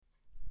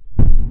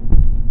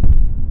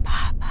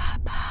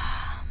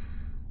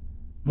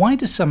Why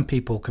do some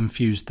people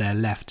confuse their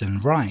left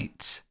and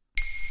right?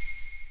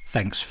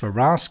 Thanks for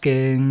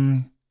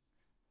asking.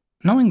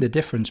 Knowing the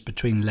difference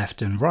between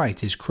left and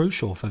right is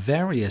crucial for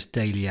various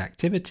daily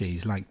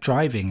activities like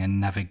driving and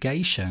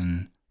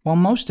navigation. While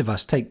most of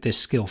us take this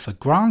skill for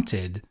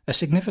granted, a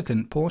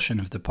significant portion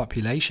of the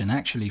population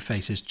actually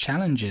faces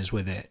challenges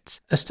with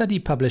it. A study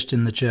published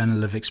in the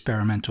Journal of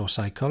Experimental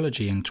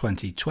Psychology in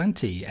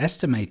 2020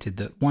 estimated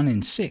that 1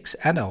 in 6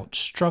 adults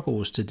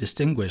struggles to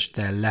distinguish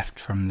their left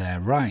from their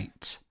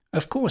right.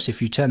 Of course,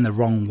 if you turn the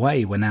wrong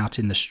way when out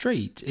in the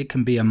street, it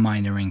can be a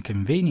minor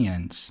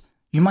inconvenience.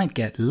 You might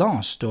get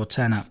lost or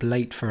turn up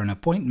late for an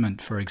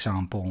appointment, for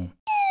example.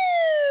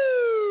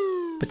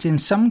 But in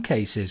some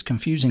cases,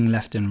 confusing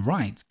left and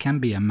right can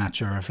be a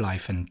matter of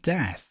life and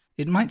death.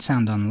 It might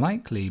sound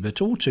unlikely,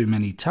 but all too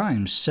many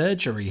times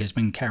surgery has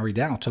been carried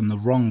out on the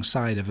wrong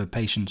side of a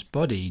patient's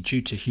body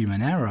due to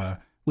human error,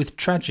 with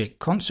tragic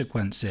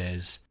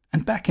consequences.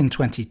 And back in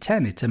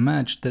 2010, it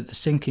emerged that the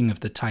sinking of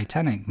the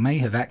Titanic may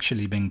have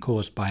actually been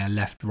caused by a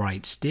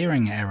left-right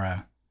steering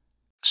error.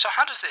 So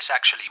how does this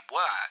actually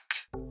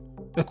work?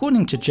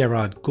 According to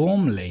Gerard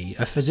Gormley,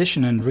 a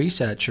physician and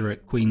researcher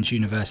at Queen's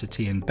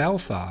University in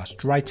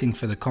Belfast, writing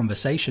for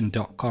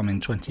theconversation.com in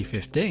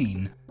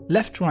 2015,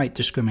 left-right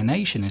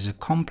discrimination is a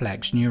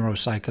complex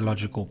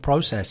neuropsychological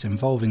process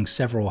involving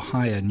several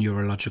higher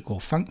neurological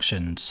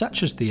functions,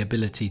 such as the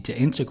ability to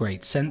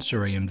integrate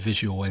sensory and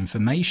visual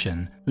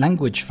information,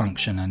 language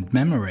function, and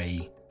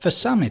memory. For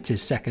some it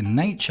is second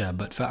nature,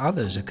 but for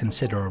others a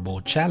considerable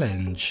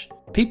challenge.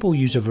 People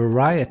use a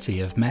variety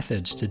of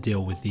methods to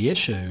deal with the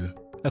issue.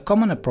 A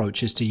common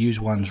approach is to use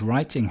one's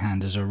writing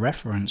hand as a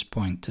reference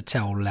point to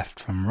tell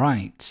left from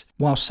right,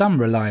 while some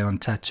rely on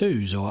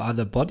tattoos or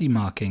other body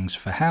markings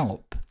for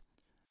help.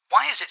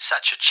 Why is it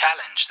such a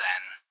challenge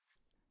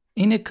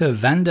then? Ineke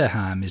van der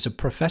Ham is a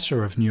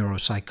professor of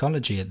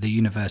neuropsychology at the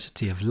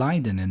University of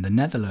Leiden in the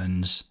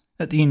Netherlands.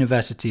 At the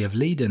University of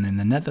Leiden in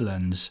the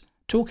Netherlands,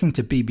 talking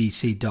to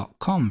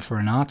BBC.com for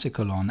an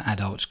article on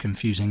adults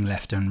confusing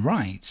left and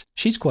right,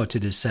 she's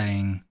quoted as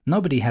saying,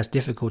 "Nobody has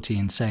difficulty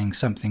in saying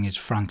something is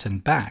front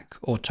and back,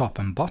 or top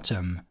and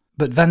bottom."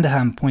 But van der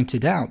Ham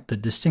pointed out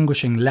that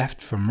distinguishing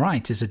left from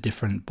right is a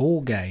different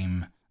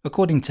ballgame.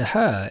 According to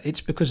her,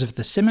 it's because of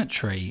the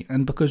symmetry,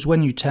 and because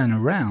when you turn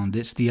around,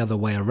 it's the other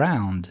way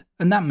around,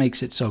 and that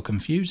makes it so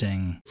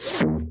confusing.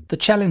 The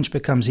challenge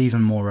becomes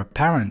even more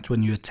apparent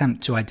when you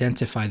attempt to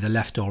identify the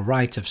left or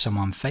right of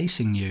someone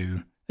facing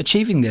you.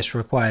 Achieving this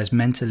requires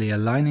mentally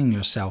aligning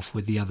yourself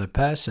with the other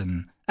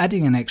person,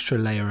 adding an extra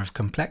layer of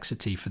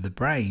complexity for the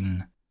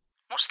brain.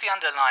 What's the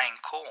underlying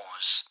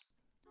cause?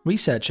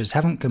 Researchers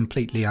haven't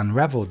completely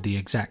unraveled the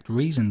exact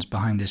reasons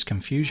behind this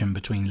confusion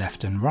between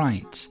left and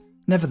right.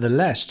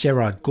 Nevertheless,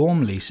 Gerard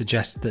Gormley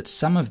suggests that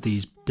some of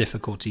these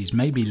difficulties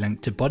may be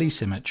linked to body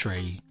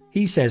symmetry.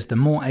 He says the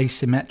more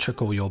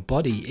asymmetrical your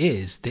body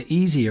is, the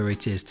easier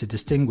it is to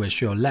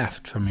distinguish your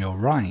left from your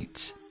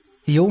right.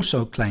 He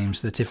also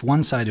claims that if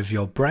one side of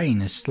your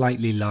brain is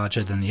slightly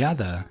larger than the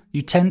other,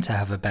 you tend to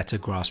have a better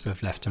grasp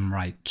of left and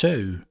right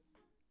too.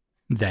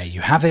 There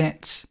you have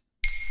it.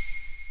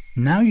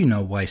 Now you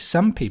know why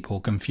some people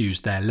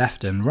confuse their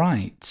left and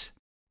right.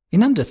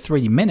 In under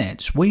 3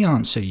 minutes, we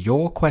answer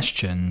your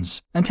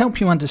questions and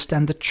help you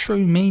understand the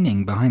true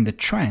meaning behind the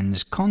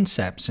trends,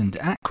 concepts, and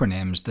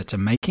acronyms that are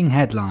making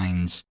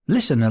headlines.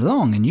 Listen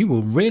along and you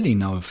will really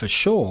know for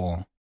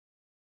sure.